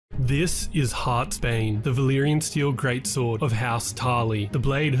This is Heartsbane, the Valyrian steel greatsword of House Tarly. The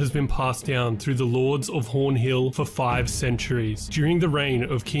blade has been passed down through the Lords of Hornhill for 5 centuries. During the reign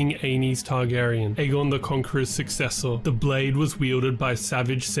of King Aenys Targaryen, Aegon the Conqueror's successor, the blade was wielded by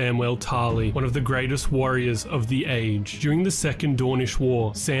savage Samwell Tarly, one of the greatest warriors of the age. During the Second Dornish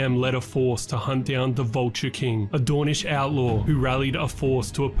War, Sam led a force to hunt down the Vulture King, a Dornish outlaw who rallied a force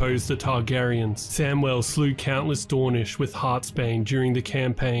to oppose the Targaryens. Samwell slew countless Dornish with Heartsbane during the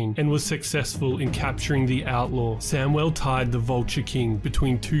campaign and was successful in capturing the outlaw. Samwell tied the Vulture King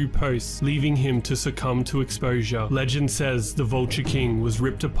between 2 posts, leaving him to succumb to exposure. Legend says the Vulture King was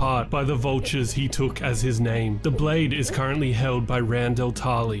ripped apart by the vultures he took as his name. The blade is currently held by Randyll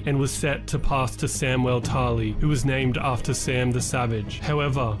Tarly and was set to pass to Samwell Tarly, who was named after Sam the Savage.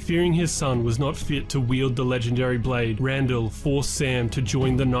 However, fearing his son was not fit to wield the legendary blade, Randyll forced Sam to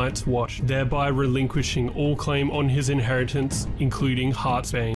join the Night's Watch, thereby relinquishing all claim on his inheritance, including Heartsbane.